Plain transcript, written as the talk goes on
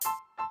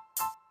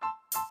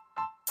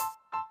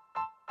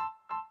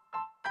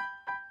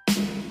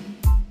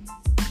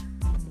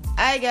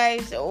Hi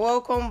guys,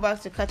 welcome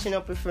back to Catching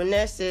Up with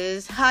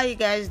Finesses. How you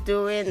guys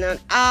doing and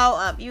how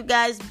have you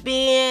guys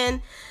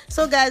been?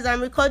 So guys, I'm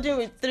recording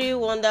with three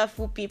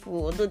wonderful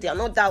people, although they are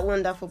not that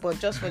wonderful, but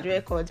just for the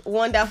record,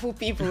 wonderful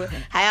people.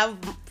 I have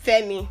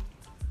Femi.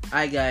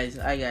 Hi guys,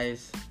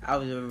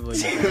 how's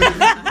everybody? And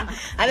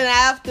then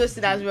I have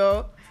Tosin as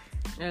well.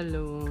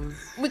 Hello.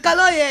 We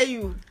cannot hear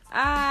you.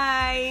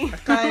 Hi. I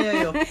can't hear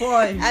your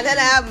voice. And then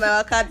I have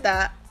my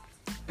Wakata.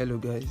 Hello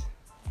guys.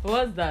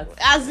 What's that?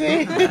 As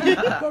in,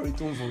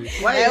 Baritone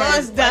voice. Why I you guys,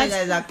 was that. why you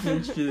guys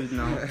acting stupid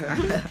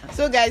now?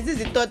 so guys, this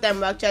is the third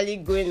time we're actually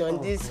going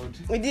on this. God.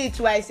 We did it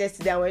twice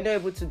yesterday and we're not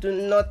able to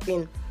do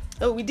nothing.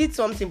 Oh, we did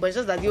something, but it's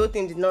just that the whole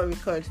thing did not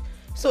record.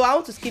 So I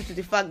want to skip to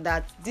the fact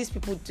that these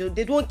people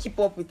they don't keep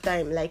up with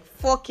time. Like,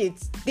 fuck it,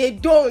 they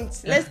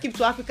don't. Let's keep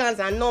to Africans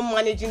and not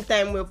managing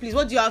time well. Please,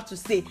 what do you have to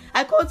say?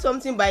 I called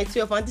something by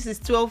 12 and this is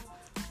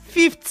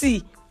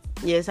 12:50.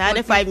 Yes, I had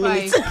a 5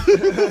 minutes.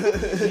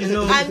 You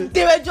know, And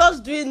they were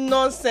just doing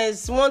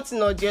nonsense, one thing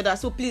or the other.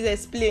 So please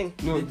explain.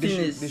 No, The thing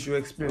is, they should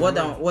explain. what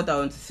I want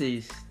to say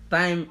is,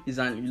 time is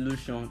an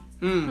illusion.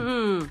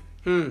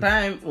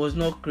 Time was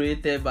not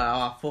created by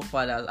our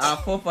forefathers. Our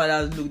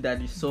forefathers looked at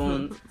the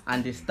sun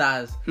and the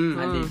stars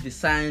and they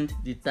designed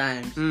the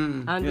times.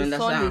 And You the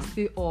sun understand? is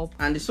still up.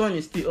 And the sun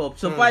is still up.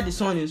 So far the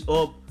sun is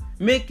up.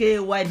 Make a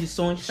why the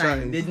sun shines.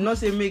 Shines. They did not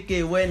say make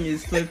a when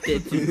it's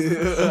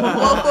 12:30.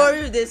 But for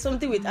you, there's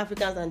something with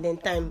Africans and then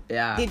time.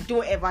 Yeah. They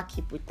don't ever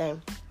keep with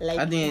time. Like,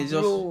 I think it's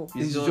bro.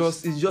 It's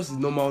just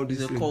normal. it's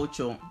This a thing.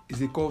 culture. It's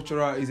a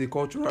cultural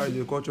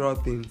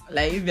thing.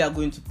 Like if you are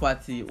going to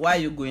party, why are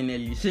you going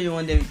early? So you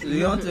want to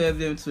help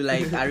them to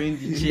like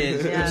arrange the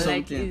chairs or Yeah, like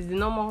something. it's the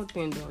normal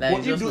thing though. Like,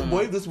 But just normal.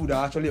 if those people that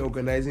are actually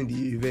organizing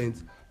the event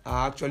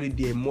are actually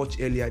there much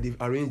earlier, they've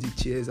arranged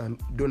the chairs and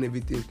done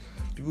everything.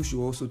 People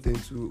should also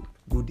tend to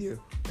go there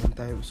on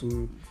time.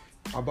 So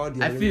about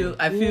the I feel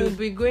We'll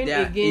be going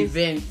there are against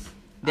events.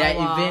 There are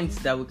our- events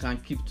that we can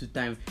keep to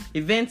time.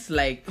 Events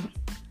like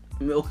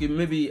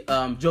maybe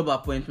job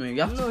appointment.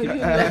 You have to No, keep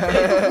you-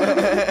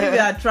 if you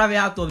are traveling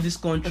out of this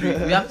country,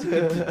 we have to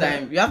keep to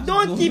time. You have to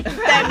Don't go. keep to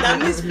time now,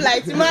 miss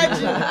flight.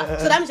 Imagine.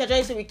 So that means you're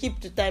trying to say we keep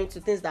to time to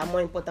things that are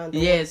more important.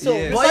 than Yes, So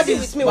yes. study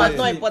Boys with me was is-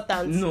 not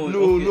important. No, No,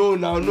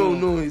 okay.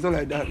 no, it's not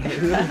like that.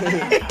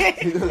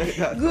 It's not like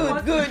that.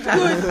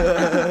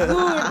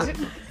 Good.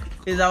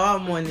 It's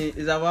about money.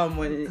 It's about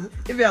money.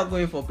 If you are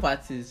going for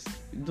parties,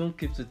 don't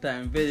keep to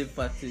time. Birthday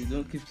parties,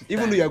 don't keep to time.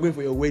 Even though you are going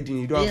for your wedding,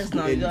 you don't yes, have to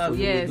go now you early don't have for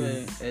to your Yes. go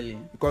wedding. early.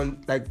 You can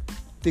like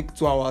take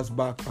 2 hours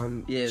back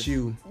and Yes.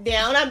 chill.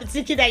 Then I'm not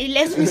thinking that you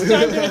left me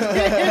stranded.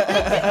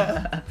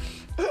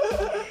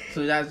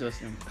 So that's just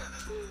him.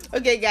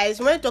 Okay, guys,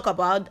 when we talk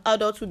about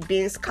adulthood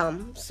being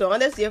scam, so I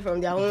want to hear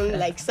from their own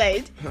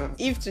side.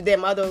 If to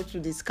them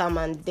adulthood is scam,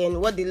 and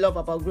then what they love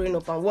about growing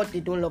up and what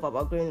they don't love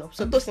about growing up.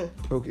 So Tosin,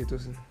 Okay,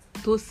 Tosin.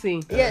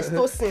 Tosin. yes,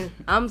 Tosin.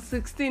 I'm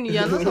 16.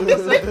 You're not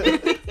supposed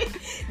to.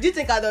 Do you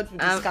think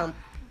adulthood is scam?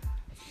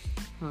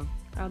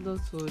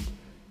 Adulthood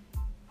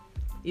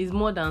is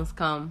more than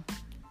scam.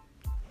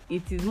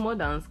 It is more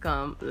than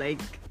scam.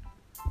 Like,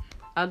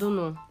 I don't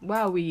know.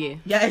 Why are we here?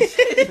 Guys,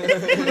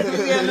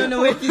 I don't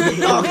know what to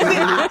talk.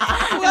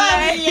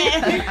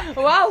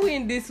 Why are we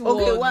in this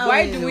world? why are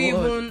Why we in do the we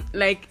world? even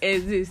like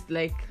exist?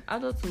 Like,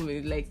 adulthood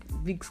is like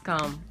big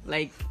scam.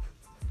 Like,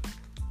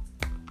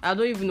 I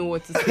don't even know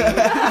what to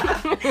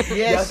say.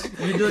 Yes,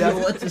 you don't know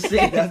what to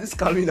say. There's this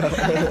calming down.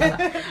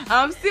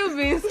 I'm still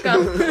being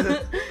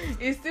scammed.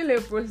 It's still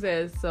a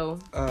process, so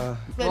Uh,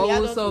 but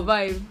we'll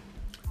survive.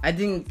 I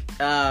think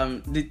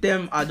the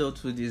term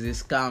adulthood is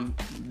a scam.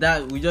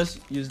 That we just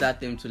use that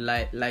term to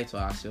lie to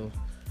ourselves.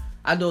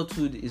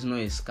 Adulthood is not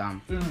a scam.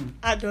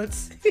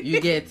 Adults.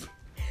 You get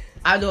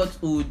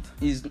adulthood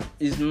is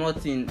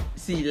nothing.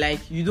 See,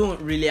 like you don't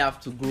really have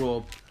to grow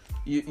up.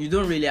 You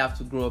don't really have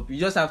to grow up. You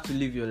just have to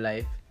live your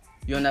life.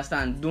 You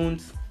understand?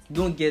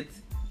 Don't get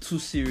too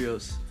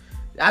serious.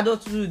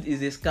 Adulthood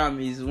is a scam.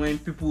 Is when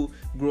people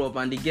grow up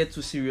and they get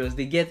too serious.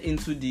 They get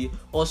into the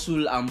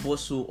hustle and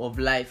bustle of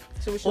life.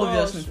 So we should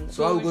Obviously. not hustle.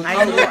 so how we going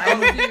I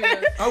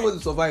know. how will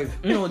you survive?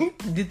 No,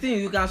 the thing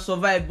you can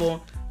survive,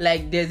 but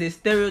like there's a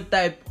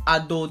stereotype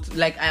adult.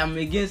 Like I am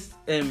against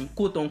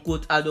quote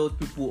unquote adult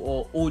people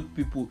or old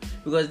people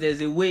because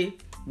there's a way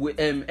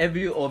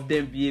every of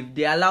them behave.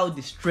 They allow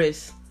the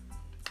stress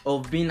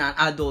of being an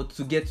adult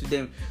to get to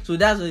them. So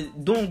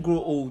don't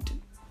grow old.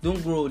 Don't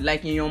grow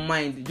like in your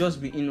mind.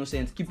 Just be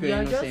innocent. Keep your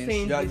You're just innocence.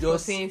 saying Yeah, this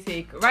just- for saying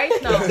sake. Right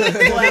now,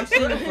 Oh, I'm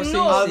saying it for saying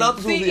no, sake.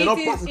 That's see, you're not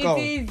it is- practical.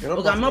 it is- You're not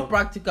Okay, I'm not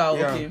practical.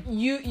 Yeah. Okay.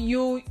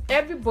 you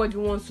everybody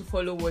wants to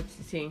follow what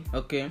you're saying.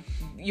 Okay.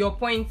 Your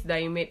point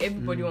that you made,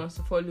 everybody wants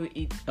to follow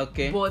it.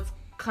 Okay. But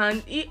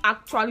can it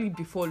actually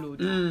be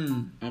followed?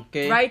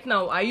 Okay. Right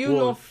now, are you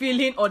Whoa. not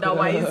feeling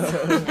otherwise?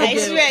 I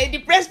swear, the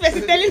press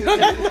person telling you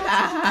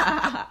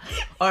that.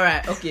 All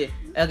right. Okay.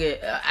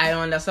 I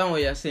understand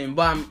what you're saying,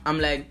 but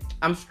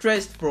I'm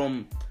stressed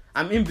from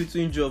I'm in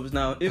between jobs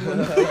now.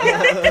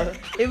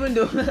 Even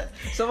though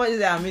somebody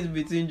said I'm in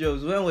between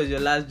jobs. When was your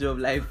last job?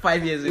 Like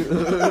 5 years ago.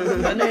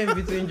 You're not in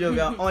between jobs.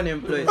 You're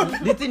unemployed.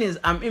 The thing is,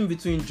 I'm in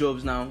between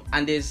jobs now,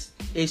 and there's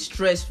a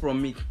stress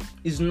from it.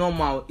 It's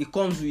normal. It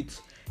comes with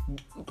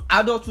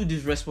adulthood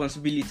is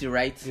responsibility,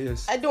 right?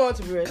 Yes. I don't want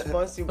to be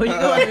responsible. But you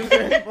don't want to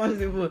be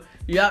responsible.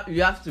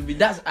 You have to be.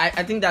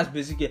 I think that's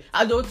basically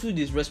adulthood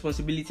is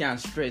responsibility and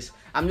stress.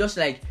 I'm just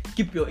like,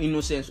 keep your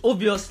innocence.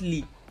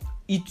 Obviously,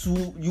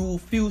 you will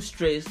feel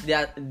stressed. There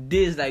are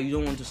days that you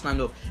don't want to stand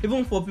up.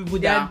 Even for people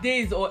There that are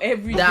days or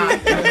every day.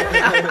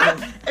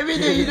 every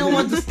day you don't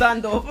want to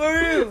stand up. For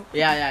real.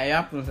 Yeah, it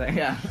happens. Like,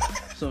 yeah,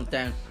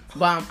 sometimes.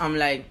 But I'm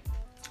like,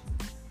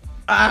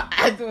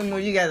 I don't know.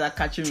 You guys are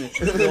catching me.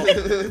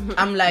 But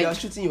I'm like, You are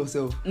shooting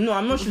yourself. no,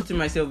 I'm not shooting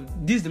myself.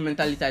 This is the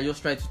mentality I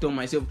just try to tell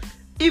myself.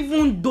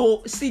 Even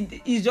though,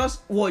 see, it's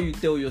just what you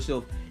tell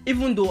yourself.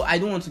 Even though I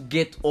don't want to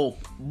get up,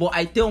 but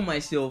I tell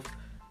myself,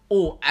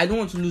 oh, I don't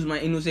want to lose my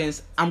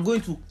innocence. I'm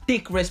going to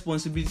take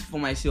responsibility for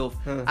myself.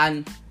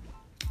 And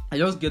I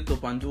just get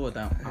up and do what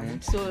I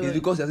want. So It's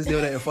because you're still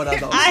staying at your father's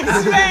house.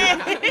 I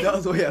swear.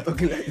 That's why you're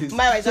talking like this.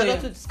 My wife, So, I yeah.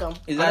 don't do this scam.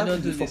 Is I that don't don't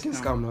do do the this fucking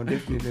now? scam now,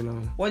 definitely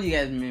now. What do you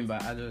guys mean by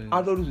adulthood?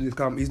 Adulthood is a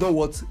scam. It's not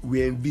what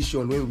we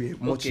envisioned when we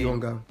were much Okay.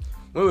 younger.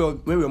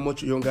 When we were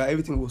much younger,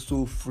 everything was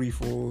so free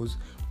for us.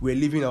 We were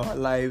living our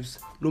lives,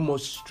 no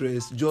much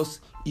stress.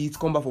 Just eat,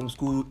 come back from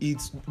school, eat.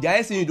 The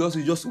highest thing you do is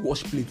just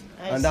wash plate,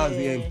 and that's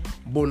the end.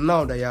 But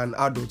now that you're an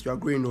adult, you are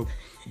growing up.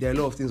 There are a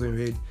lot of things on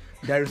your head.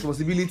 There are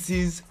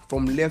responsibilities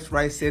from left,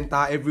 right,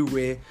 center,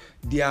 everywhere.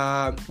 You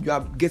are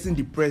getting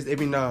depressed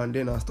every now and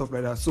then and stuff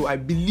like that. So I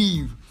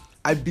believe,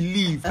 and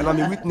I'm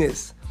a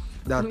witness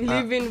that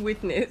Living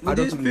witness. I don't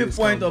This do this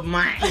point scam. of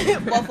mine.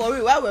 But for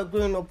real, while we're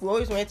growing up, we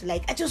always wanted to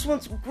like, I just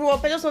want to grow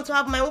up. I just want to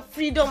have my own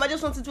freedom. I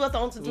just want to do what I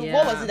want to do. Yeah.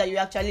 What was it that you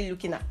were actually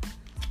looking at?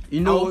 You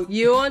know,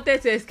 You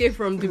wanted to escape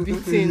from the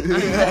beating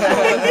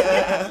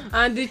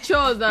and the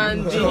chores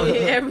and the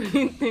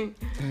everything.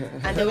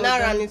 And they will now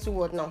run into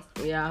what now?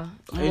 Yeah.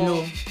 you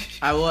know,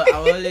 I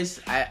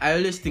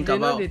always think They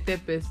know about the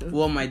third person.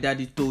 what my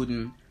daddy told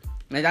me.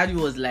 My daddy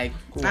was like,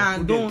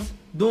 Prudent.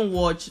 don't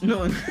watch.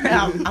 No,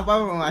 apart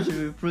from I should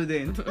be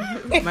prudent.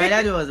 My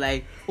daddy was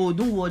like, oh,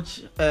 don't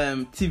watch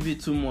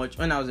TV too much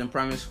when I was in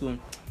primary school.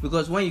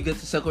 Because when you get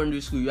to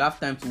secondary school, you have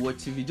time to watch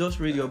TV. Just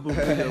read your book.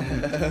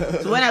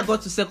 So when I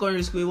got to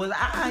secondary school, it was,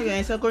 you're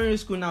in secondary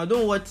school now.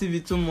 Don't watch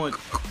TV too much.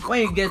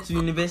 When you get to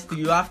university,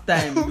 you have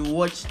time. You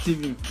watch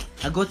TV.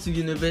 I got to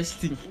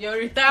university. Your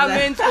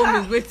retirement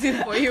home is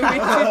waiting for you with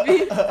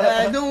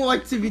TV. Don't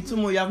watch TV too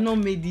much. You have not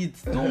made it.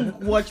 Don't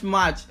watch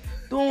much.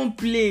 Don't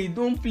play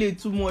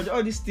too much.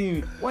 All these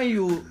things. When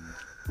you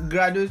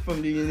graduate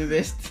from the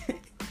university,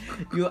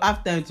 you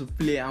have time to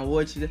play and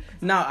watch it.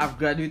 Now I've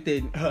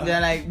graduated. They're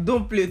like,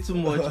 don't play too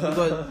much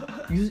because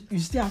you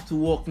still have to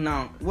work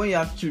now. When you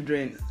have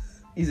children,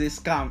 it's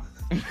a scam.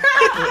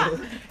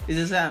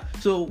 It's a scam.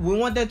 So we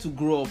wanted to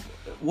grow up.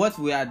 What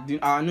we are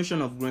doing, our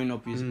notion of growing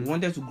up is we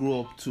wanted to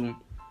grow up to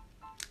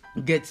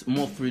get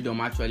more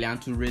freedom actually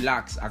and to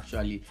relax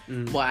actually.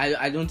 But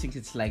I don't think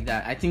it's like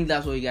that. I think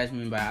that's what you guys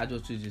mean by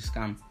adulthood is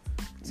scam.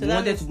 So we that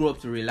wanted means- to grow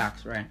up to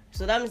relax, right?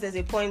 So that means there's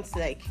a point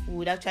like we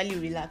would actually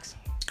relax.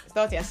 Is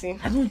that what you're saying?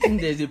 I don't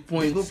think there's a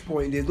point. There's no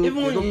point. There's no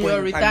Even there's no in point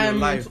your in time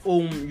in retirement life.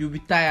 home, you'll be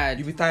tired.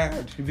 You'll be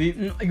tired.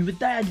 You'll be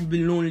tired. You'll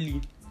be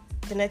lonely.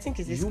 Then I think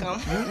it's a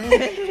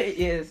scam.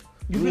 Yes,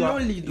 you'll be You are-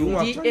 lonely. you Though.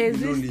 are- The actually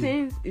be lonely.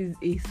 existence is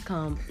a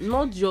scam,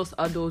 not just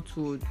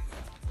adulthood.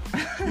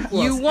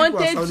 People You are wanted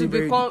to sounding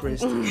very become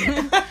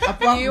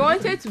depressed. you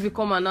wanted to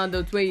become an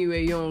adult when you were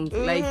young.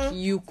 Like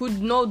you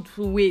could not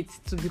wait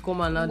to become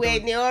an adult.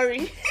 We're in a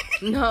hurry.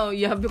 Now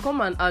you have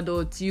become an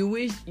adult. You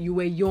wish you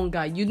were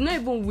younger. You don't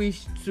even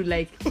wish to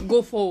like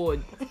go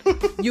forward.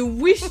 You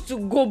wish to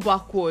go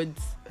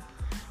backwards.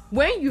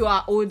 When you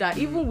are older,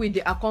 even with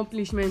the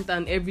accomplishment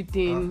and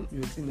everything,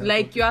 you've seen that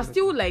like you are accomplishment.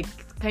 still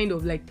like kind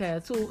of like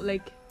tired. So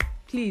like,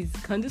 please,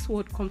 can this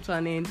world come to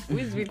an end? Who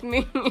is with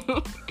me?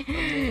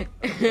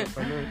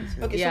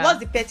 Okay, Yeah. so what's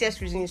the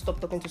pettiest reason you stop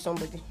talking to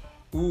somebody?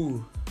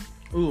 Ooh.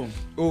 Oh,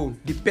 Oh,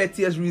 the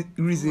pettiest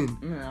reason.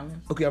 yeah.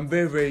 Okay, I'm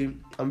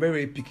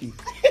very picky.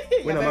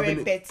 You're I'm very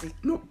having petty.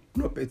 no,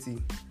 not petty.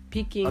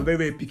 Picking. I'm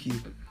very picky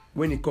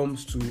when it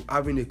comes to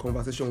having a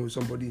conversation with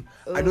somebody.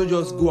 I don't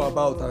just go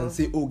about and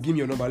say, "Oh, give me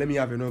your number. Let me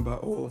have your number."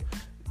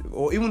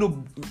 Or even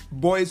though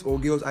boys or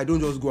girls, I don't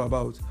just go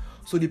about.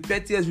 So the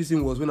pettiest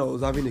reason was when I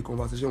was having a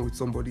conversation with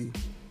somebody,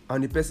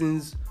 and the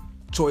person's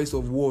choice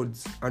of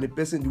words and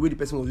the way the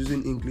person was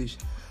using English.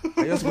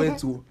 I just went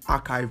to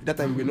archive. That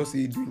time we were not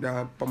doing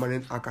that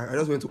permanent archive. I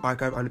just went to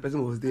archive and the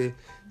person was there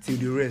till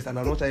the rest, and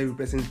I'm not every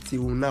person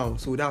till now.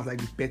 So that's like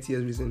the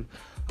pettiest reason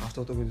I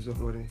stopped talking to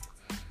somebody.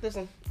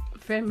 Listen.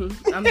 Femi,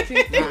 I'm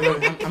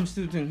thinking. I'm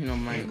still thinking of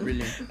mine,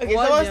 really. Okay,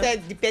 What someone the-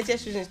 said the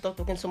pettiest reason to stop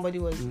talking to somebody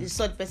was they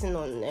saw the person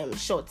on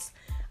shorts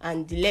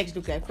and the legs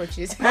look like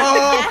crutches.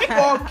 Oh,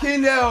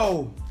 fucking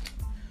hell!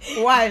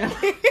 Why?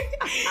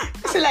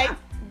 So like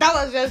that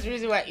was just the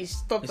reason why he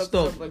stopped talking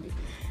Stop. to somebody.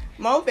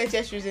 My own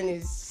pettiest reason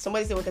is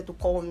somebody said wanted to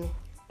call me.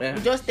 Yeah.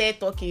 You just start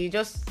talking, you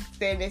just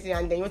start messaging,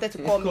 and then you wanted to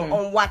call me calm.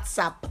 on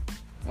WhatsApp.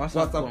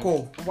 WhatsApp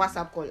call.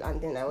 WhatsApp call, and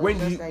then I was When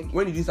just did you, like,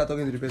 when did you start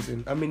talking to the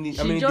person? How many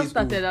She days just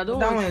started. ago? I don't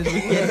That want. one is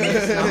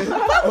wickedness now.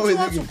 why would you Always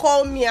want to again.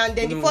 call me, and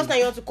then the first time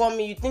you want to call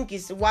me, you think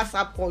it's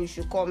WhatsApp call you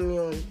should call me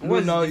on? No,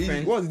 What's now the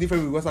difference? what's the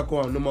difference with WhatsApp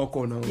call and normal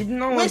call now? You do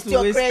not want Waste to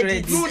your waste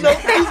credit. credit.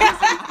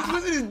 No, No,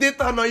 using his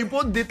data now. You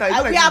bought data. It's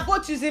not we like are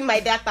both using my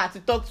data to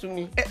talk to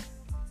me.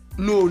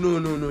 no.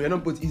 You're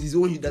not. But it's his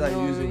own data No,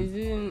 you're using.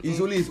 he's in-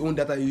 It's only his own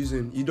data you're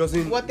using. He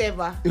doesn't.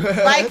 Whatever.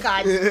 Buy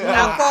card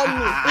and call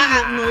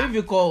me. No, if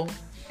you call,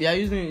 you are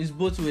using it's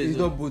both ways. It's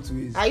though. not both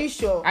ways. Are you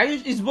sure?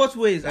 It's both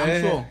ways. I'm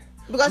Eh. sure.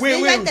 Because Wait,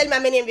 you wait. can't tell me how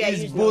many we are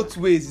It's using. both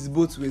ways. It's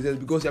both ways. Yes,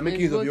 because you're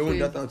making It's use of your own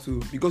both data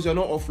too. Because you're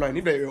not offline.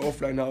 If you're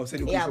offline now, say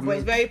okay. Yeah, for but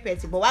it's me. very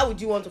petty. But why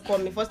would you want to call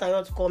me? First time you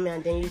want to call me,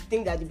 and then you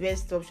think that the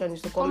best option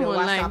is to call Come me on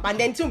online. WhatsApp, and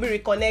then to be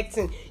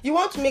reconnecting. You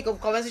want to make a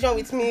conversation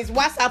with me? It's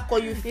WhatsApp call.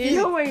 You feel You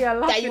know when you're that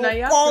laughing you and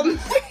you call me.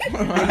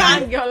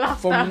 and your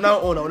laughter. From now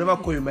on, I'll never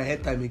call you my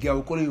head time again. I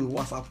will call you with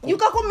WhatsApp call. You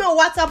can call me on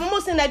WhatsApp. I'm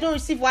not saying I don't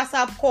receive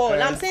WhatsApp call.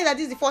 Eh. I'm saying that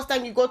this is the first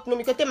time you got to know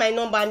me. You can take my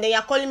number, and then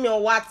you're calling me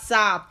on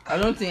WhatsApp. I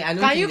don't think.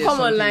 Can you there's come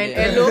something online?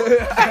 there. Hello.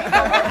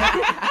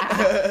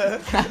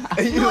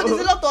 No,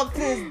 there's a lot of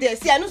things there.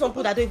 See, I know some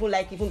people that don't even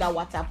like even that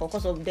WhatsApp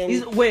because of them.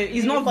 It's not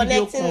video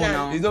reconnecting call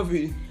now. now. It's not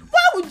very. Why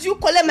would you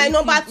collect my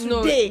number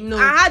No, today no.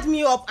 and add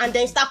me up and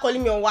then start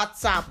calling me on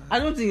WhatsApp? I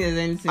don't think there's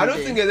anything. I don't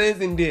there. think there's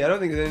anything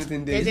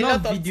there. There's It's a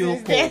not lot of video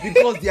things call. there.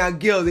 Because they are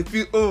girls, they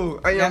feel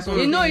and That's you're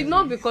what- You know, it's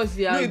not because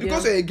you no, are. it's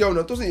because you're a girl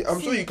now.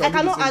 I'm sure you can. I do the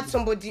cannot same add thing.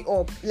 somebody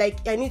up.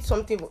 Like I need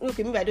something.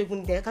 Okay, maybe I don't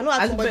even there. I cannot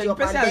add As somebody the up,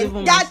 and person has then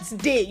even that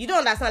day you don't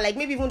understand. Like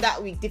maybe even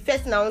that week, the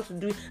first thing I want to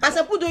do, and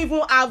some people don't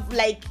even have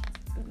like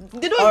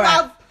they don't even Alright.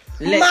 have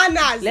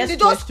manners. Let's They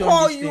just question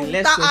call this you, thing.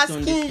 Let's start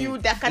question this asking thing. you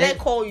that can I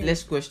call you?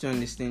 Let's question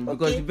this thing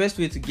because Okay. the best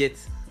way to get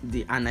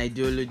an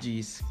ideology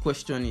is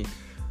question it.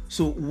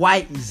 So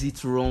why is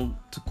it wrong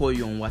to call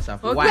you on WhatsApp?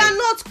 Okay. We Why? are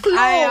not close.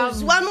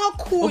 am- We are not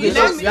cool. Okay, you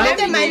so let me you have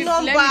get to my give-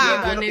 number.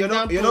 let me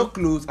give You're an not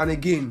close, and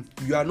again,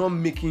 you are not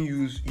making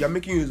use. You are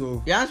making use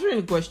of. You're answering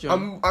the question.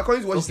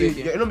 According to what Okay, you say,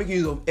 okay. you're not making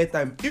use of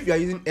airtime. If you are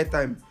using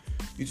airtime,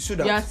 it should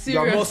that You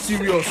are you are more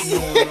serious.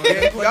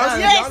 serious. You have-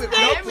 Yes, you have-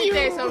 thank Let me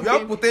tell you you something.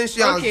 have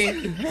potential.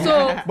 Okay,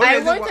 so But I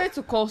there's a wanted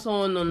to call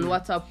someone on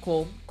WhatsApp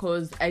call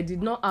because I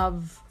did not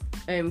have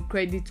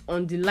credit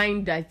on the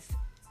line that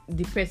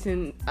the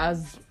person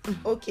has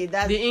Okay,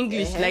 that's the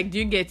English. Like, do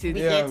you get it?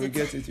 Yeah, get we it.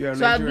 get it. You are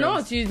So I Nigerians.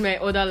 not use my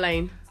other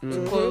line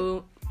to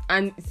call,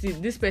 and see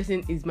this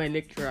person is my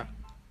lecturer.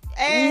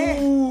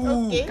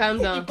 Ooh. Okay. Calm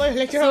You down. call your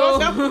lecturer So-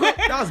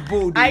 WhatsApp. That's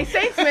bold. I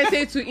sent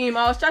message to him.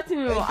 I was chatting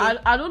him.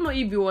 I don't know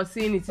if he was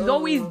seeing it. He's Oh.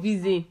 always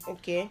busy.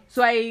 Okay.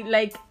 So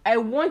I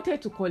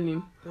wanted to call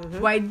him,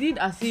 but I did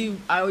as if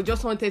I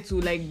just wanted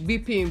to like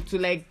beep him to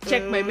like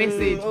check my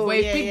message. oh, But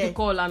he yeah, picked yeah. the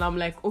call and I'm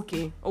like,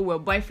 okay, oh well.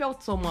 But I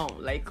felt somehow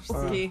like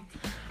okay.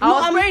 No, I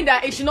was I'm- praying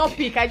that it should not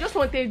pick. I just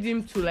wanted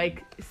him to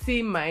like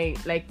see my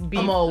like beep.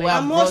 I'm all like, well.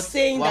 I'm not brought-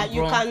 saying we have that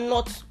you brought-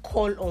 cannot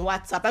call on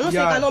WhatsApp. I'm not saying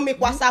Yeah. you cannot make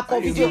WhatsApp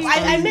call video. It's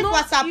I make not-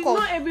 WhatsApp it's call.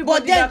 not everybody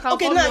But then, that can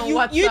okay, call now me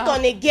on you hit WhatsApp.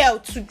 on a girl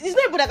too. It's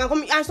not everybody that can call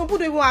me. And some people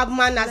don't even have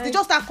manners. They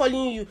just start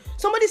calling you.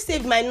 Somebody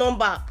saved my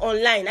number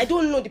online. I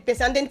don't know the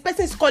person. And then the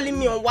person is calling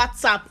me on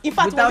WhatsApp. In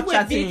fact, Without when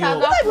chatting you up.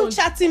 without even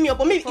chatting me up.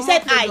 Or maybe he From said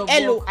what place hi, of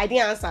hello. work? I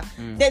didn't answer.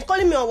 Then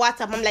calling me on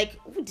WhatsApp. I'm like,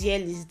 who the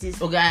hell is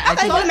this? Okay, How I can you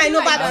think call my Something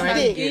number like that.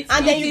 today? It-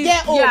 And then it you is-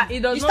 get home. yeah, it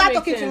does You not start make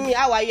talking to sense. me.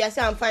 How are you? I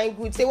say I'm fine,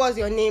 good. Say what's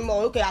your name?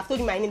 Or okay, I've told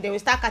you my name. Then we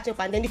start catching up.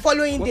 And then the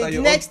following What day, are the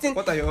your next thing,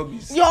 What are your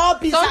hobbies? your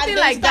hobbies. Something and then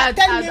like start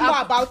that telling me has more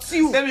happened. about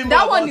you. Tell me more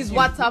That about one is you.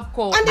 WhatsApp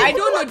call. And they I do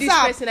don't know this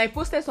WhatsApp. person. I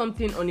posted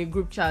something on a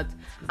group chat,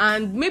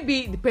 and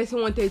maybe the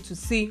person wanted to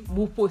see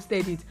who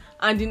posted it,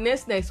 and the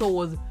next thing I saw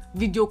was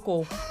video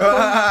call. Where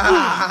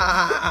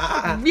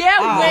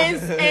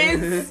wins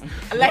ends?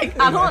 Like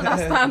I don't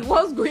understand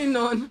what's going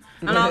on.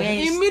 And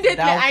Yes, immediately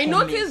that I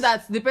comment. noticed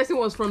that the person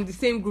was from the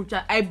same group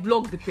chat. I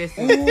blocked the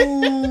person.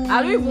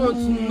 I don't even want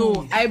to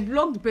know. I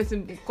blocked the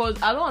person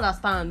because I don't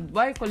understand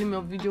why you calling me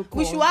on video call.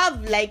 We should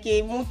have like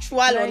a mutual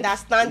Like-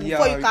 understanding Yeah,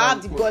 before you we can can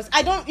have the call. because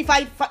I don't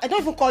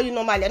even call you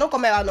normally. I don't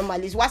call my wife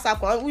normally. It's WhatsApp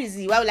call. Who is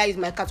he? Why will I use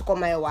my car to call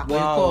my wife? Well,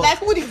 Wow. call- Like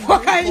who the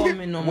fuck are call you?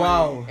 me normally.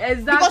 Wow.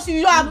 Exactly. Because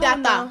you don't have No,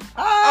 data.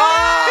 no.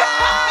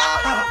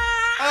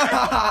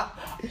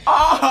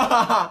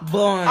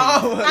 Born.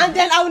 And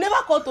then I will never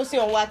call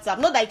Tosin on WhatsApp.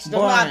 Not that she does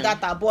not have Boy.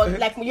 data, but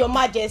like your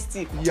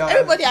majesty. Yeah.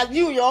 Everybody has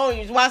you your own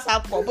use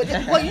WhatsApp call. But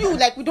you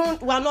like we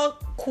are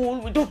not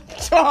cool, we don't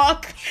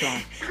talk. Sure.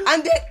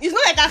 And then it's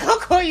not like I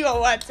can't call you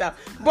on WhatsApp.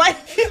 But I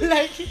feel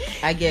like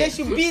I get there it.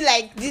 should be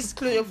like this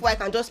close before I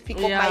can just pick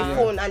up my Yeah.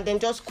 phone and then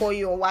just call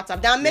you on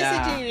WhatsApp. Then I'm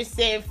messaging Yeah. you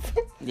safe.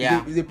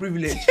 Yeah, It's a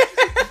privilege.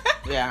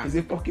 yeah, It's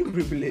a fucking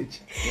privilege.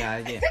 yeah,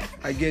 I get.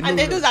 I get And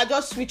no, then those are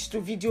just switched to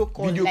video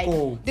call. Video like,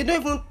 call. They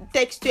don't even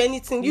text you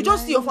anything. You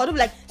just see your phone. They'll be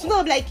like, it's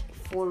not like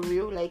for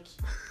real. Like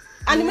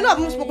and they may not have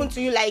even spoken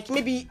to you like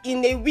maybe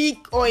in a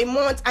week or a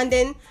month, and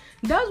then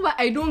That's why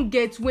I don't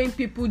get when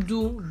people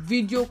do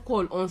video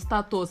call on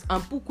status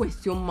and put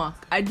question mark.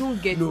 I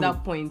don't get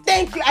that point.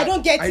 thank you. I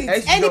don't get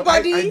it.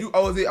 Anybody? I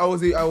was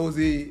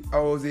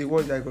a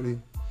what did I call it?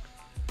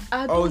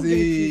 I I don't was get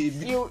it.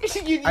 you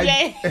I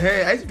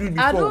yeah. used to do it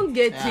before. I don't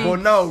get it. But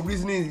now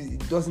reasoning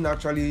it doesn't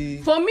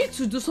actually. For me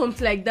to do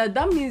something like that,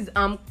 that means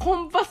I'm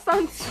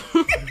conversant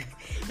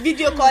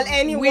Video call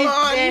anyone. with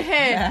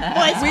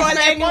Voice with call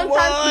my anyone.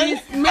 contact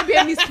list. Maybe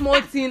any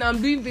small thing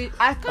I'm doing.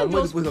 I can't I'm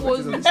going just to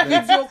post post a message on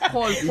this video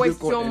call Video question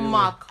call anyway.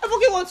 mark. I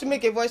fucking want to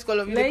make a voice call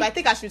of you. Like- I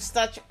think I should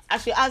start. I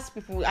should ask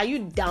people, are you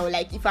down?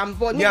 Like if I'm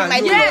bored, maybe Yeah, my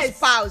no. close Yes.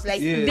 spouse.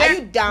 Like, Yeah. are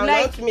you down? I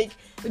Like- want to make.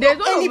 There's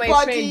one of my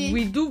Anybody- friends.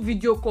 We do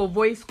video call,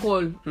 voice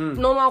call,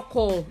 normal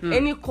call,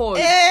 any call.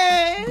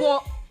 Eh.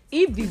 But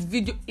if this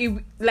video, if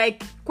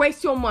like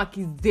question mark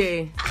is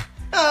there,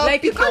 Oh,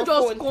 like you pick can't your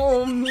just phone.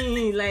 call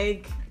me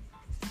like.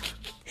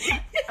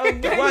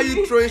 Why are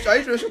you throwing? Are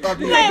you throwing shit at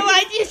me?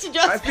 Why did you I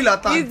just? feel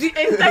attacked. It's the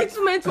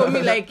entitlement for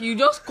me. Like you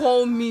just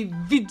call me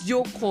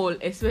video call,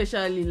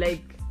 especially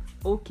like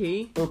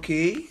okay.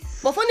 Okay.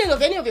 But funny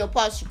enough, any of your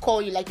pals should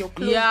call you, like your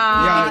close.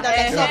 Yeah, people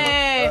that like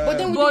eh, But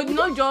then but we-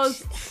 not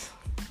just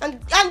And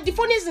the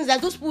funniest thing is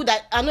that those people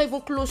that are not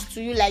even close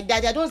to you like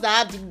that, they're those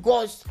that have the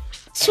guts.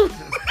 Femi,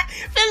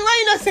 why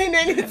you not saying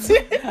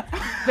anything?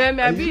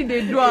 Femi. I be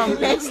the drum.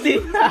 Next thing,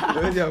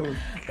 Where's your phone?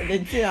 the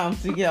thing I'm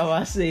thinking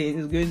about saying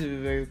is going to be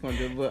very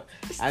controversial.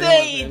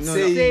 Say it. No,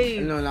 Say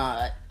it. no,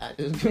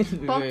 it's going to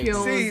be Fuck very.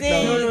 your Say it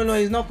Say now. No,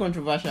 it's not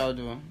controversial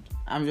though.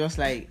 I'm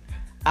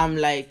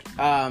like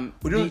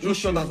We don't throw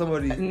shot at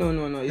somebody.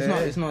 No,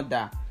 it's not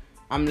that.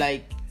 I'm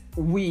like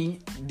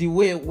the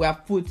way we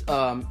have put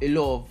a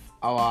lot of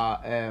our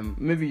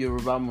maybe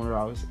Yoruba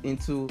morals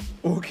into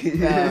Okay.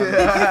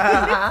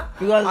 because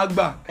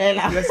Agba.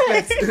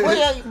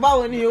 respect.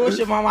 Báwo ni o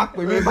ṣe máa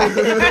pè mí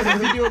báyìí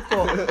video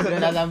call? You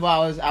understand?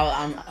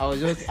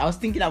 But I was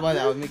thinking about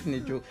it. I was making a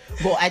joke.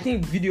 But I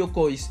think video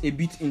call is a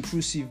bit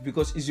intrusive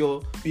because it's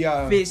your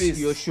face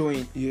you're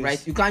showing, Yes.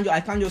 right?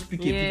 I can't just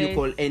pick a video Yes.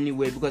 call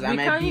anywhere because I We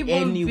might can't be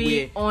even anywhere,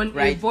 be on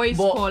right? a voice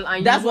But call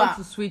and that's you want why,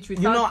 to switch you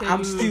know,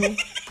 without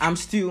I'm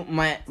still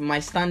my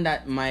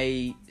standard,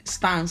 my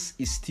stance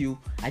is still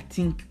I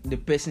think the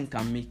person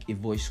can make a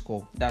voice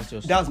call. That's My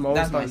own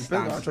my stance. The person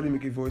can actually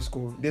make a voice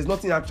call. There's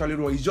nothing actually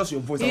wrong. It's just your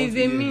voice. I want It's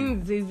to a hear.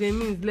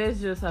 means. Let's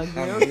just agree.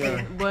 Yeah.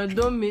 Okay, but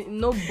don't make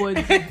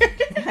nobody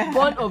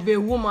born of a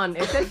woman,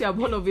 except you're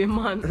born of a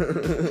man,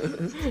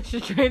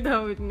 should try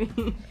that with me.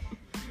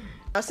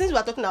 Now, since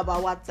we're talking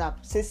about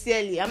WhatsApp,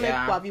 sincerely, how many Yeah.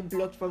 people have you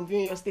blocked from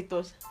viewing your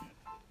status?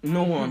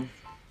 No one.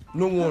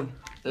 No one.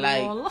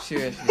 Like Lol.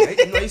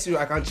 seriously.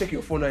 I can check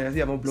your phone and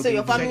see I'm not blocking. So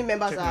your you. family Check-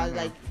 members check are my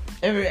like,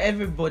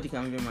 Everybody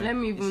can be my.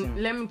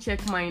 Let me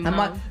check mine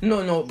now.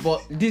 No,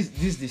 but this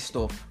the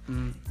stuff.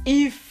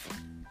 If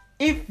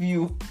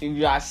you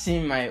are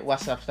seeing my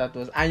WhatsApp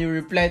status and you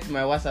reply to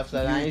my WhatsApp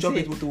status and You you chop say,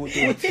 it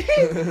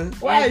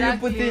with why are you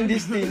Exactly. putting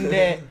this thing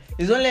there?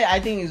 I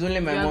think it's only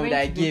my You are mom going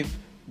that I to do- gave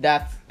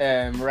that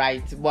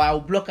right, but I'll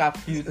block her a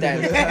few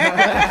times.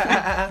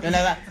 You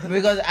know,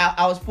 because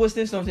I was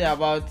posting something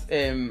about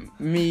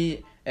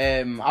me.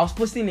 I was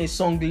posting a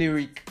song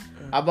lyric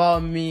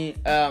about me.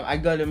 I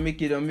gotta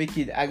make it.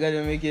 I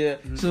gotta make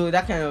it. So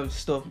that kind of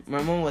stuff.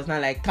 My mom was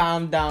not like,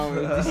 calm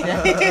down.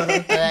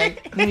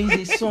 Like, no,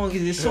 it's a song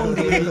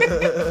lyric.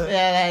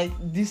 Yeah,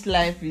 like this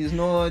life is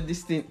not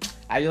this thing.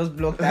 I just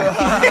blocked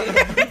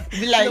that.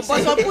 Be like,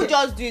 but some people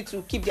just do it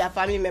to keep their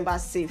family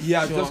members safe.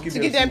 Yeah, Sure. just keep To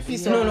give them safe.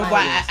 peace No, of no, mind. but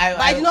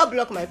I did not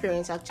block my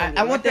parents actually. I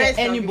My wanted parents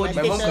can view anybody-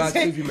 my My mom status.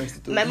 can view my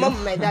status. My mom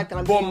and my dad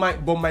can But view. my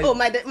Oh,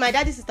 my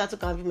daddy's sister too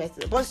can view my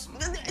status. But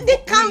they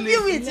can't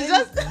view it. It's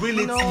just.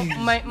 relative. No,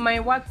 my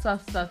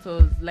WhatsApp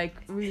status like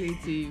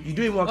relative. You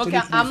don't even actually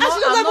Okay, I'm post. not. She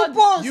doesn't I'm even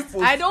not. post. You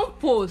post. I don't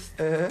post.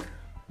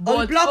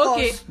 But Unblock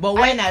okay. us. but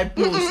when I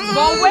post,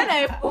 But when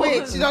I post,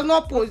 Wait, she does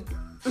not post.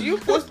 Do you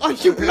post or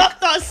you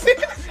blocked us?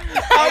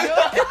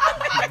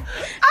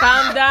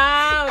 calm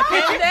down.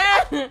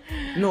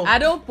 no, I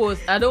don't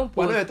post. But I know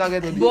your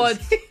target on But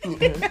this.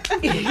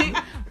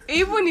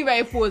 even if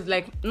I post,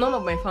 like none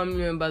of my family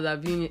members are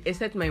viewing it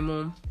except my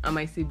mom and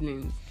my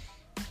siblings.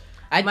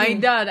 I My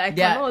think dad, I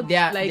cannot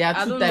there are like there are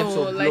I two don't types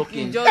know, of like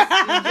blocking. it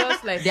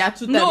just like There are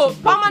two types no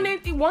of blocking.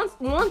 permanently.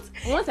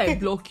 Once I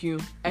block you,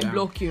 I Yeah.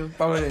 block you.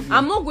 Permanently.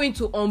 I'm not going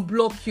to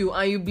unblock you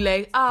and you be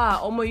like,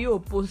 Omo, you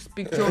post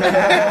picture. Like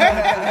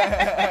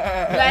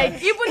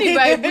even if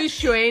I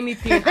wish you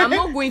anything, I'm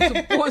not going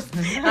to post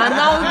and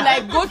now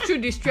like go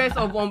through the stress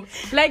of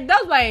like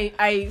that's why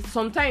I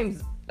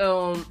sometimes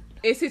a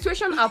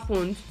situation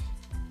happened,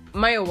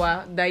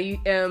 Maiwa,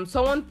 that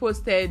someone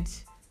posted.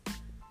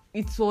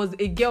 It was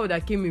a girl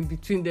that came in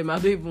between them. I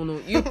don't even know.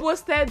 You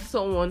posted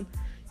someone.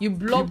 You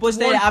blocked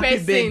posted one happy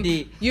person.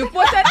 birthday. You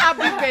posted happy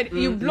birthday.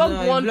 You blocked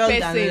No, you one blocked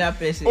person. another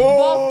person.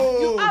 Oh.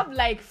 But you have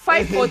like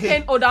 5 or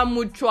 10 other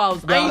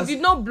mutuals and you That's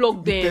did not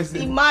block them.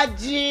 person.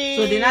 Imagine.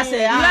 So then I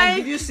say, Like,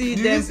 did you see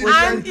did them? you see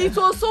posting- And it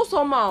was so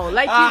somehow.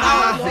 Like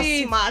Ah, you didn't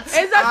see it. smart.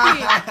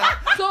 Exactly.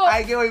 So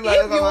I get what you are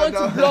if talking you want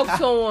about to now. block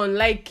someone,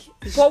 like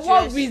For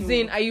what Stressful.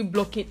 reason are you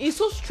blocking? It's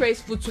so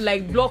stressful to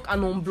like block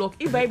and unblock.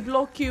 If I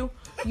block you,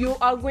 you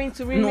are going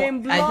to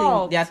remain I think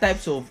blocked. there are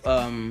types of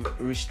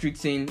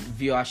restricting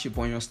viewership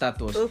on your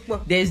status. Okay.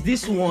 There's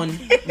this one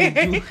you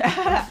do.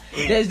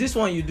 There's this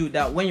one you do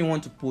that when you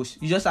want to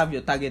post, you just have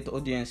your target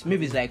audience.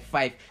 Maybe it's like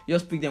 5. You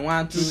just pick them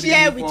 1, 2, 3,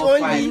 Share with 4,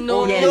 5. only.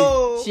 No, Yes,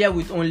 no. share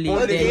with only.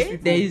 Okay.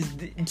 There is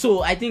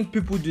so I think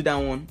people do that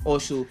one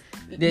also.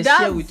 They That's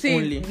share with it.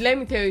 only. Let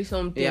me tell you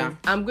something. Yeah.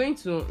 I'm going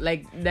to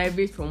like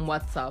divert from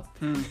WhatsApp.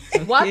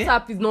 Okay.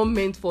 WhatsApp is not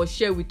meant for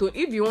share with only.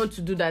 If you want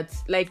to do that,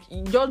 like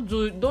don't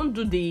do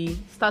the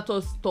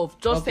status stuff.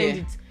 Just Okay. send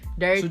it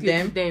directly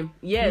to them.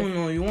 Yes.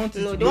 No, you want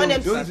No, to they want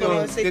them to Don't see on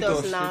your do status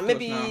status, now. status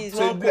Maybe now. it's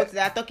So one you quote they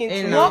are talking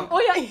Eh, to. no. What?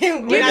 Oh yeah. Give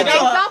an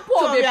example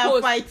of a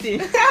post. fighting.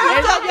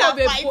 Example of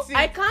a fighting. post.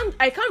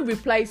 I can't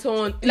reply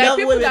someone. You Like have-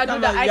 people wait, that calm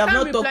do that. down. I You have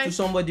can't not talked reply to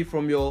somebody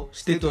from your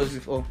status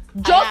before. I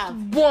just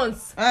have.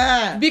 once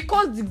Ah.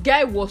 because the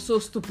guy was so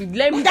stupid.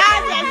 Let me. That's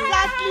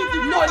exactly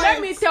the No, point.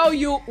 let me tell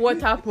you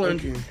what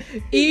happened.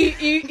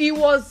 He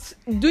was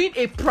doing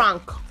a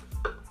prank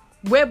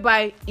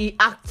whereby he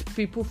asked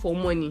people for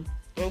money,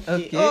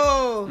 Okay.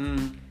 Oh.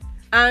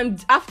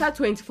 and after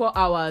 24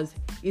 hours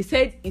he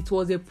said it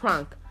was a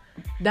prank,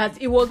 that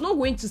he was not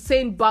going to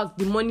send back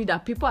the money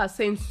that people had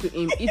sent to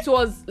him. It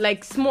was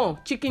like small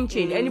chicken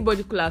change.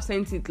 Anybody could have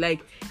sent it.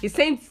 Like he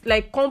sent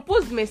like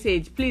composed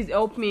message, please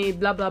help me,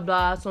 blah blah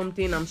blah,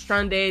 something, I'm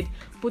stranded,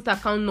 put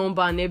account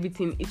number and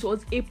everything. It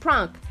was a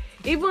prank.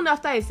 Even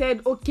after I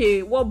said,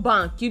 okay, what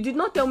bank? You did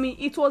not tell me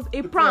it was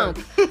a prank.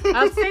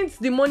 I sent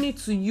the money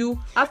to you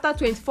after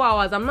 24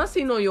 hours. I'm not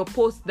saying on your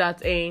post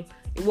that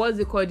what's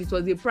it called? It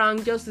was a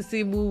prank just to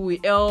see who will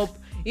help.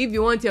 If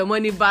you want your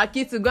money back,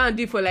 it's to go and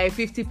do it for like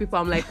 50 people.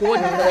 I'm like,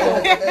 what the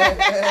fuck?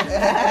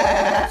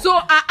 So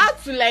I had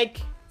to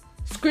like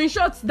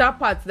screenshot that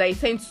part that he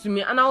sent to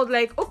me, and I was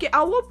like, okay,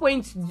 at what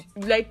point,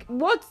 like,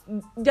 what?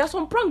 There's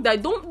some prank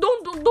that don't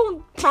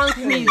prank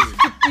me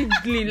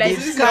stupidly. Like,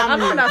 They I scam don't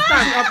you. It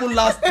understand. happened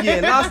last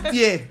year. Last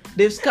year.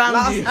 They've scammed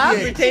Last you. I have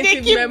year. retentive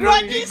They keep memory.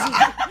 grudges.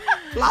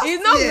 Last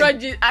It's not year.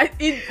 grudges.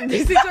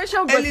 The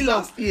situation got Early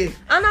last year.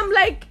 and I'm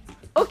like,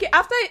 okay,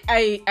 after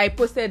I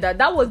posted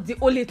that was the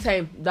only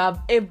time that I've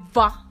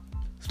ever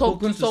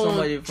talked to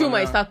someone through from my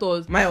your-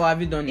 status. My,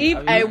 have you done it? If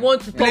Have you I done it?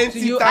 want to talk to Plenty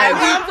you, times.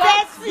 I will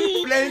talk.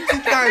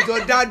 Plenty times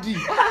your daddy.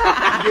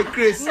 The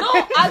Chris. No,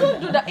 I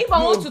don't do that. If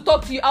I want to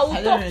talk to you, I will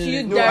I talk don't to you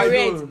really- No, I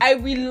direct. don't. I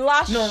will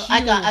lash No, you.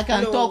 I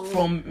can No. talk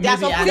from There are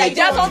maybe some an people that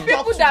There are don't some talk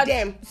people to that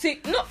them. see.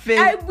 No, Faith,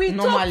 I will talk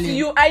normally. to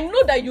you. I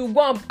know that you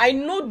go. I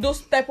know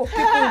those type of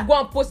people who go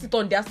and post it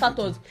on their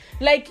status.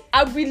 Like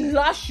I will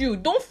lash you.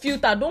 Don't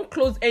filter. Don't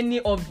close any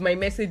of my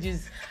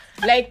messages.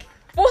 Like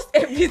post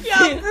everything.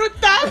 You're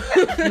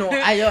brutal. No,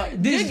 I Do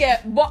this you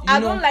get? But you I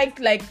know- don't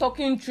like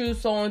talking through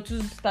someone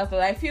to status.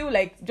 I feel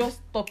like just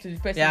talk to the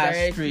person yeah,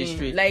 directly.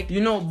 straight. Like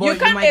you know, but you,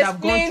 can't might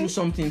have gone explain- through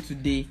something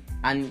today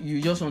and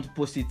you just want to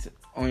post it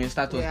on your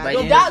status. Yeah, by no,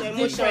 the end that's of the day.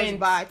 emotions different.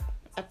 bad.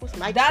 I post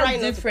my. I That's try not to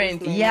post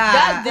different. mine. Yeah,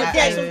 That's But different.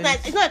 then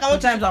sometimes it's not like I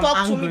want you to Sometimes I'm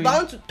talk to me, angry. but I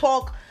want to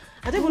talk.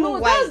 I don't even know No,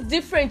 why. that's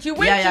different. You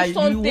went Yeah, through you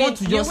something. want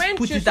to just went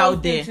put through it out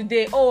something there.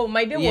 today. Oh,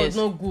 my day Yes. was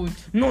not good.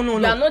 No, You are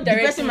not the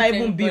directing person might it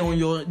to even be anybody. on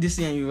your this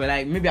thing and you were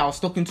like, maybe I was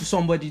talking to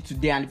somebody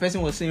today and the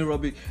person was saying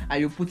rubbish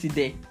and you put it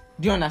there.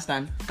 Do you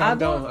understand? I Calm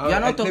don't- down. You are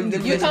not talking to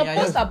You person, can you're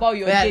post just- about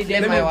your Yeah, day.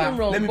 There's let me- nothing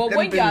wrong. let me- But let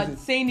when me you are tell you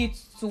this. saying it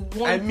to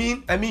one, I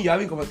mean, you're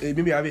having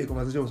maybe you're having a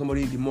conversation with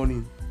somebody in the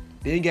morning.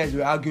 Then you guys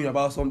were arguing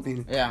about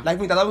something. Yeah. Like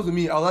me, that happened to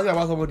me. I was arguing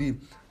about somebody,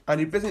 and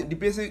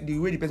the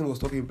way the person was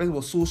talking, the person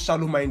was so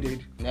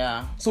shallow-minded.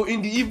 Yeah. So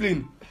in the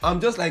evening,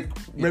 I'm just like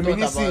You thought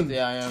reminiscing. about,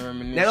 yeah,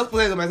 reminiscing. Then I just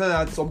put it to myself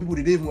that some people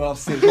they didn't even have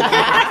sense.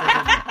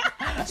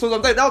 So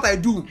sometimes that's what I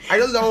do. I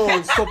just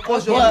don't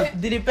support your.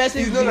 But did the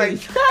person It's do not like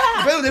it?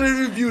 the person didn't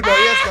review now.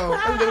 Yes, now. The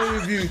person didn't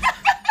review it.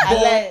 I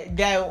But- like,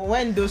 guy,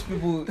 when those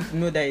people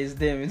know that it's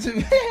them, it's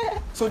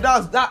So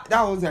that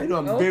was I know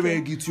I'm very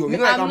very guilty of. You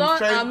know, like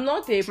I'm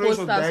not a throwing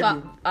poster. something So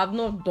behind me. I've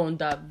not done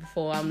that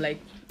before. I'm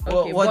like, What-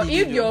 okay, what but did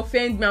you if do? you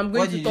offend me, I'm going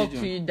What to did you talk do?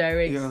 to you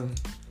direct. Yeah.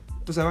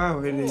 To survive I've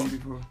offended you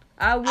before.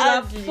 I would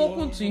have Ugly.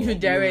 spoken to you Yeah, I'm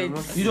direct.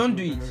 not- You don't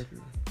do it.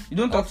 You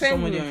don't talk to Offend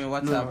somebody me. on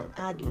your WhatsApp. No.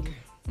 Hardly.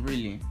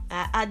 Really?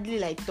 I hardly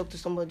like talk to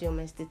somebody on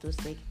my status.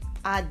 Like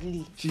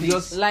hardly. She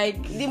just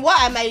Like The what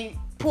I might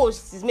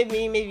post is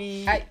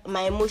maybe I-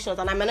 my emotions,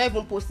 and I might not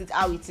even post it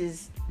how it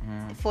is.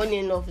 Funny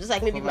enough, just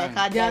like maybe my Fine.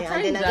 car There are dying,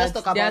 and then I times just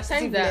that- talk there are about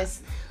times that-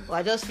 sickness, or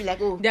I just feel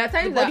like, oh, There are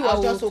times the body that I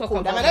was just will so talk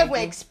cold. I about might not my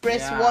even day. express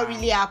Yeah. what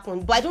really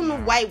happened, but I don't know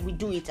why we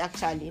do it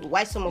actually.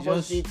 Why some of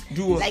us Just do it?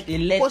 do what? Like They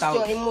let post out.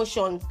 your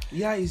emotions.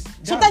 yeah, it's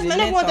Sometimes you they might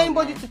not let want out,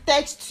 anybody man. to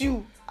text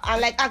you and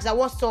like ask that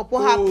what's up,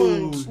 what Oh.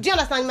 happened. Do you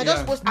understand? You might just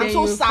Yeah. post, I'm then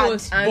so you sad.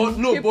 post and But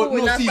no, people but will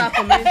no, not see. start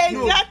commenting.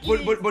 no,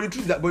 Exactly. but the truth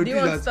is that Do you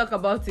want to talk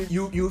about it?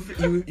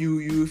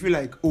 you feel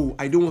like, oh,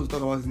 I don't want to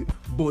talk about it,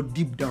 but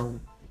deep down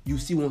you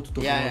still want to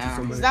talk Yeah, about yeah. it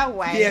somewhere. Is that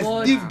why? Yes,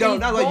 But deep down, it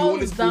that's why you boils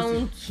always post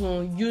down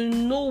to you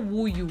know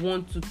who you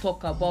want to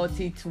talk about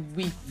it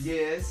with,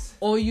 Yes.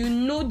 or you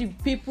know the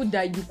people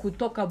that you could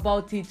talk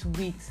about it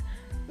with.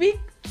 pick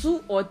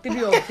 2 or 3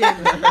 of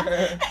them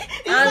and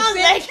sounds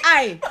say like-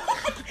 I.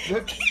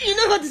 You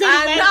know what to say.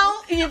 And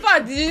now, in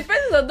fact, the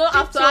person does not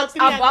have to ask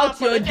about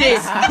your day.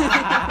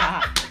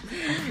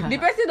 The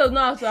person does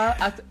not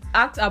have to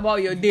ask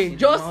about your day.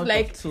 Just Amount of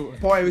like two.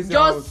 Pour everything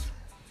just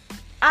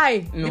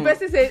the No,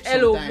 person says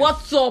hello, sometimes.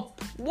 what's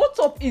up? What's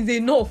up is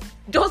enough.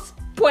 Just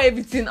pour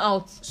everything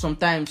out.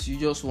 Sometimes you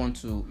just want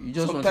to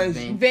Sometimes-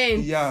 vent.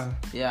 Vent. Yeah.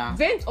 Yeah.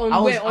 Vent on I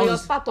was, where? I On your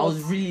was, status. I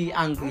was really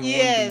angry. one day.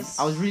 Yes.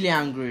 I was really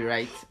angry,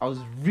 right? I was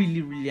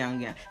really, really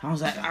angry. I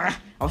was like, I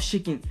was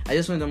shaking. I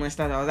just went on my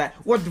status. I was like,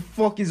 what the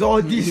fuck is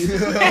all this?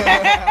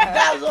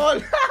 That's all.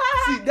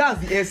 See, that's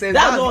the essence. That's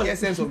That's all. the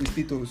essence of the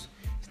status.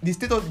 The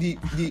status, the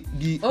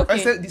Okay.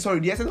 essence,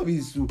 the essence of it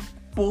is to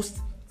post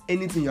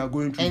anything you are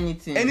going through.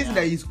 Anything, Anything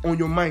yeah. that is on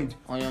your mind.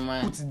 On your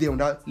mind. Put it there on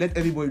that. Let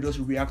everybody just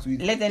react to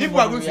it. Let If people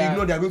anybody are going to react,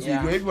 ignore, they are going to yeah.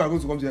 ignore. If people are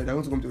going to come to them, they are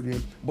going to come to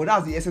them. But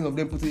that's the essence of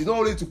them putting it. It's not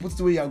only to put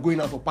it where you are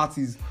going out for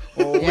parties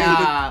or when you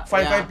Yeah, take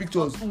fine yeah.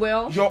 pictures.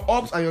 Well, Your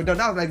ups and your downs.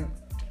 That's like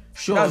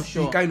Sure, that's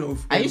sure. the kind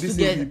of I used this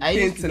to thing get, we I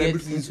paint used to get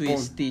celebrities into a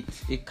on. state,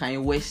 a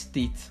Kanye West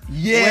state,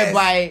 Yes.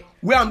 whereby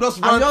Where I'm just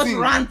I'm ranting. just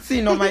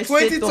ranting on my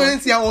status.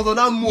 2020, I was on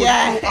that mode.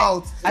 Yeah.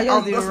 Out. I just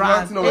I'm dey just rant.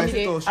 ranting on my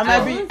Okay. status.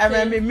 I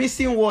might be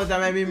missing words, I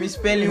might be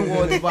misspelling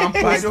words, but I'm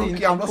I don't posting.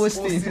 care. I'm I'm just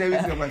posting. posting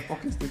everything on my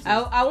fucking status.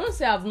 I won't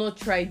say I've not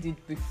tried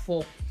it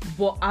before,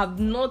 but I've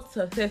not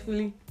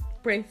successfully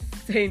pressed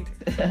send.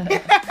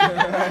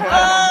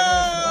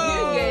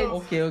 You get?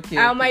 Okay.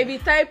 I might be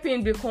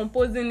typing, be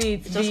composing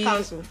it. Just be-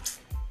 cancel.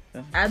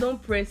 I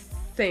don't press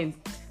send.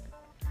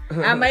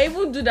 I might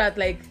even do that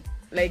like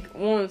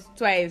once,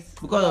 twice.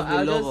 Because of the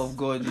I'll love just- of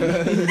God,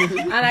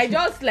 And I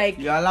just like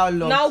you allow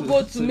love now to,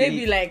 go to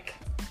maybe lead. like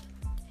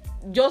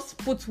just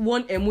put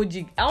one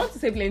emoji. I want to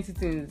say plenty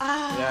things.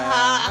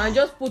 Ah. And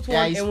just put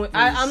Yeah, one it's- emoji.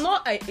 it's- I'm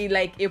not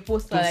like a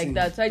poster like Tosin,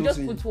 that, so I just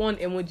Tosin. put one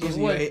emoji. Because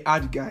What? you're an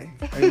ad guy.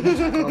 And you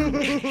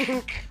need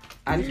to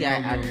calm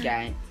down. Ad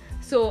guy.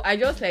 So I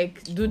just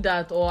like do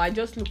that, or I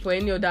just look for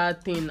any other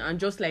thing and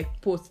just like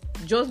post,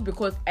 just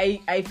because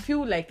I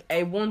feel like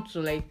I want to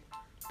like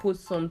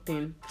post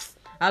something.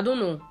 I don't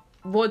know,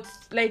 but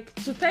like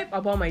to type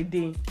about my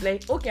day,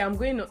 like okay, I'm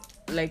going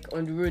like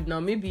on the road now.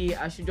 Maybe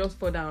I should just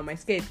fall down my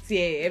skirt,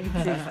 tear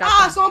everything.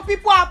 scatter. Some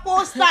people are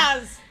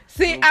posters.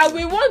 See, I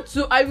will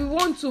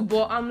want to,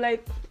 but I'm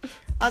like,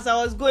 As I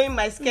was going,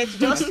 my sketch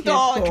just sketch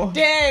tore. stuck.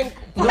 Dang.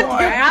 No,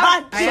 I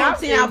have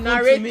something a happened to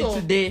narrator. me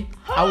today.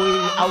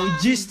 I will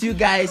gist you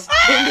guys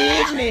in the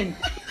evening.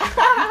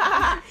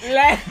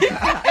 like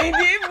in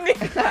the evening,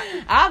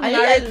 I have Are you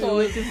guys narrators.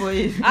 waiting for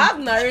it? I have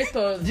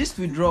narrators. Just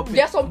to drop it.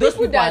 There are some Those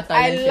people are that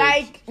I talented.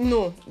 like.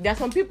 No, there are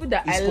some people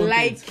that It's I content.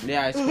 like.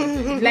 Yeah, it's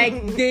content.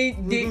 Like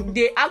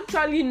they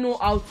actually know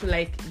how to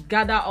like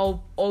gather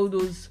up all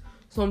those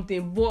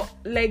something, but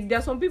like there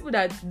are some people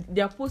that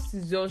their post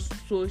is just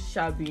so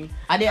shabby,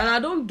 Are there- and I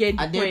don't get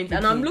the are there point.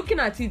 And I'm people- looking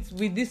at it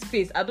with this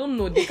face. I don't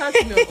know. They can't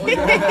see me on audio.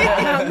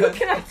 And I'm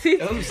looking at I want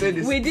to it say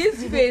this. with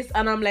this face,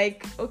 and I'm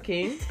like,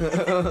 okay,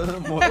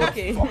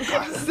 okay,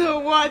 So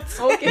what?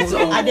 okay.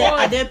 So Are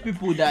what? there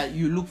people that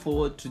you look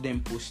forward to them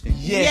posting?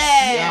 Yes.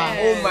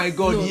 Yes. Oh my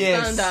God, No,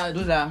 yes.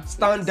 standard. Those are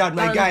Standard,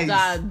 my guys.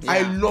 Standard. I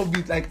Yeah. love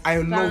it. Like I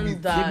love it.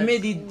 Standard. they've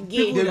made it. Gay.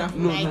 People They- that,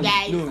 My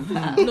guys.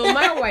 No,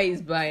 my why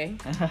is by.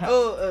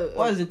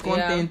 what's the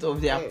content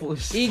of their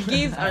post? It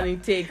gives and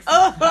it takes.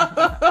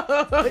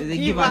 Is it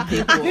give and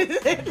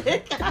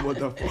take?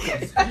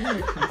 Motherfuckers.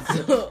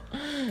 So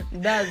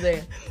that's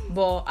it.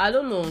 But I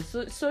don't know.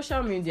 So,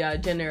 social media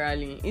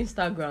generally,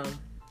 Instagram,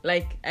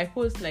 like I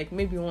post like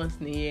maybe once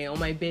in a year on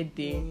my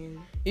birthday.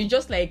 It's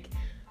just like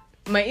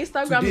my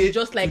Instagram Today- is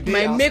just like today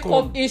my has makeup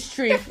come.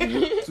 history.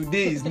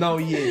 Today is now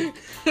here.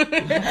 Do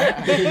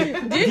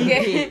you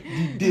get?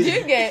 Do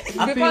you get?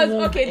 Happy Because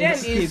womb okay, then in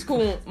escape.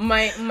 school,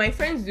 my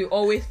friends will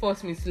always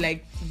force me to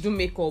like do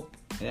makeup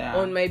Yeah.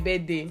 on my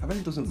birthday. Have I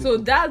told something? So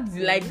that's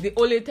like the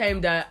only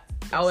time that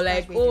I was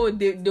like, oh,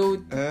 they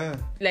would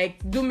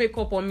like do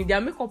makeup on me. They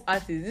are makeup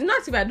artists. It's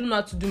not if I don't know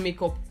how to do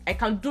makeup. I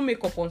can do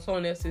makeup on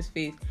someone else's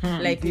face,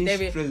 like with This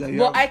every. stress that you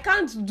But have. I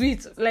can't do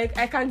it. Like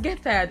I can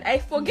get tired. I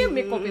forget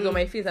makeup is on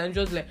my face and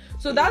just like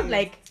so. That's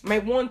like my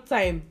one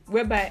time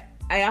whereby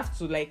I have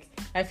to like.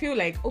 I feel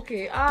like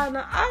okay.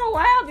 Now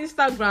I have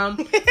Instagram.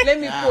 Let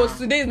me Yeah. post.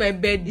 Today is my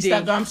birthday.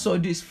 Instagram saw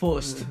this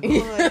first.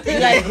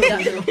 Like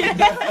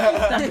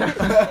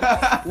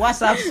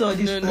WhatsApp saw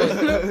this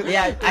first.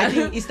 Yeah, I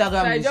think Instagram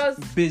So I is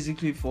just-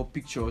 basically for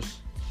pictures.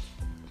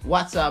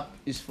 WhatsApp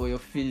is for your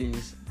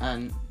feelings,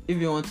 and if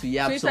you want to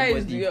yap Twitter somebody,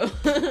 is your.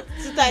 Twitter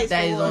is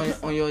that is for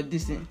what? on your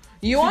distance.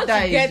 You want Twitter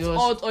to is get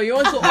just- out or you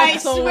want to I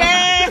out someone.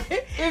 swear.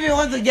 If you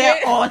want to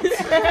get hot,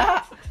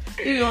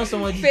 if you want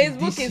somebody, to Facebook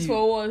diss is you,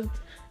 for what?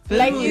 Facebook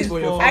Like is for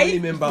your for family I,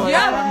 members.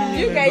 yeah,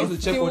 you Just guys to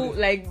check still on it.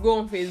 like go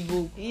on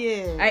Facebook.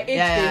 Yeah. I hate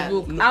Yeah,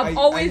 Facebook. no, I've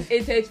I- always I-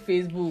 hated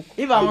Facebook.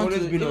 If I I've want always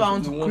to, been if on I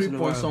want to Facebook once in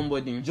creep a on while.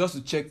 somebody, Just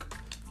to check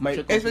my,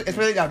 Check on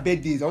especially their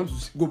birthdays. I want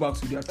to go back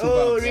to their Oh,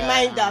 throwbacks.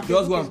 reminder. Yeah.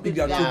 Just go and pick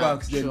their Yeah,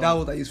 throwbacks. Then sure. that's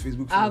what I use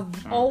Facebook for.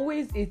 I've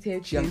always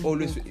hated She has Facebook.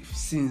 always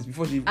since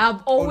before she.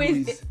 I've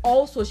always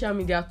all social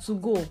media to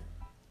go.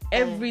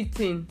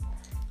 Everything.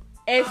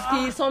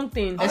 Eski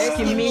something.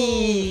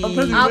 Eskimi. I'm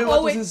trying to I've remember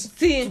always Tosin's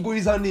seen- to go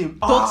username.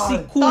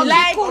 Toxicool.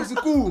 Like-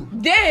 Toxicool.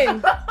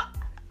 Then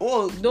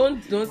Oh,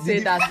 don't say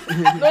that.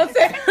 Don't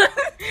say.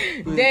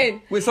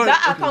 Then Wait, sorry,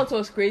 that okay. account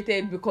was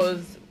created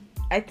because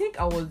I think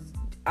I'm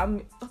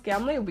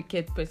not a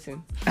wicked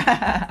person,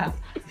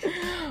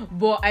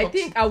 but I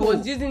think I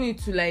was using it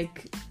to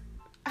like,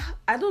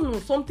 I don't know,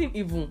 something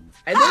evil.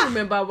 I don't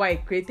remember why I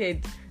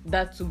created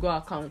that to go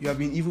account. you have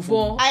been evil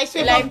for. But I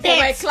swear like for for my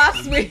pets.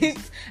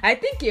 classmates, I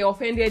think he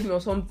offended me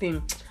or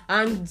something.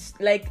 And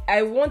like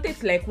I wanted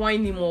to like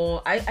whine him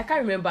or I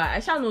can't remember. I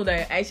shall know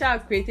that I shall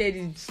created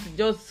it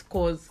just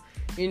cause,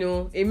 you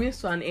know, it means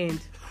to an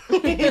end.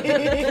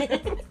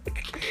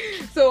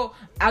 So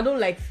I don't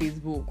like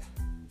Facebook.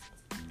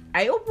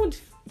 I opened,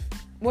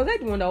 was I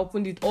the one that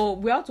opened it or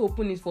we had to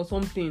open it for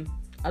something?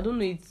 I don't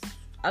know.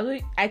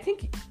 I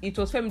think it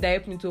was Femi that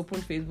helped me to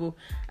open Facebook,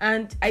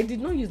 and I did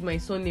not use my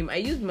surname. I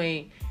used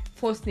my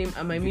first name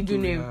and my middle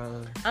name.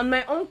 And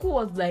my uncle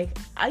was like,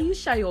 "Are you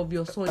shy of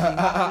your surname?"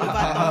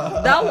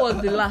 That was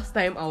the last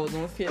time I was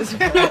on Facebook.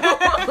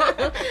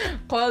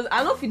 Cause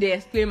I don't know if they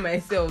explain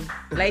myself.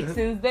 Like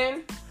since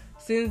then,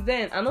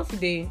 I don't know if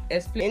they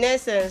explain. In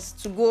essence,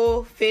 to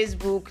go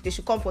Facebook, they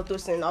should come for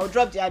Tosin. I'll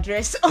drop the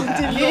address on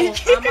the No,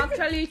 link. I'm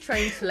actually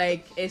trying to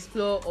like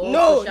explore all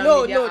No,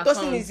 social media Tosin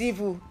accounts. is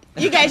evil.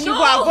 You guys should No.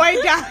 go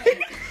avoid that.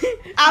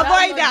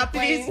 Avoid that, not the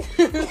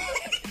please.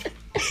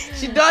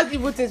 She does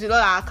evil things with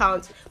all her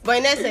accounts. But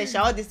in essence,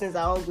 all these things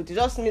are all good. It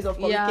just means of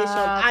communication.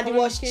 Yeah, And it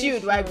was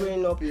chilled while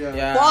communication. growing up.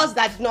 Yeah. For us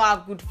that did not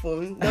have good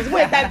phone, there was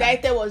one time the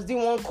item was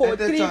doing one code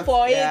Airtel chat.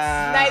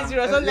 34890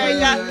 or something like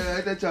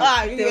that.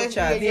 Ah, you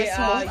Airtel get chat.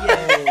 small.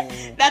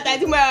 Yeah. That I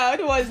think I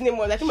don't know what his name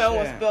was. I think my own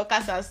was Yeah.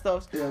 Spellcast and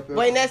stuff. Yeah,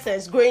 But in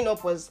essence, growing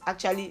up was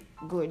actually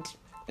good.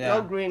 Yeah.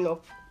 Not growing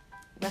up.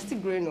 We're still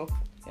growing up.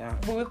 Yeah.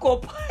 But we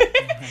cope.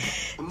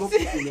 I'm not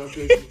putting your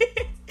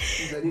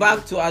person.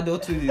 Back to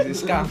adulthood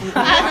is a scam.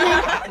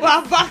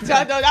 We're back to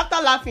adult. After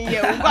laughing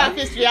here, we'll go and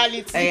face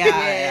reality.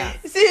 Yeah.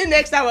 See you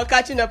next time. We're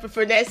catching up with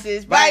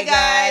Finesses. Bye,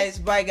 guys.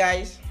 Bye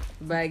guys.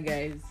 Bye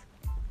guys.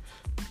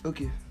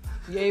 Okay.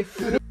 You're a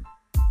fool.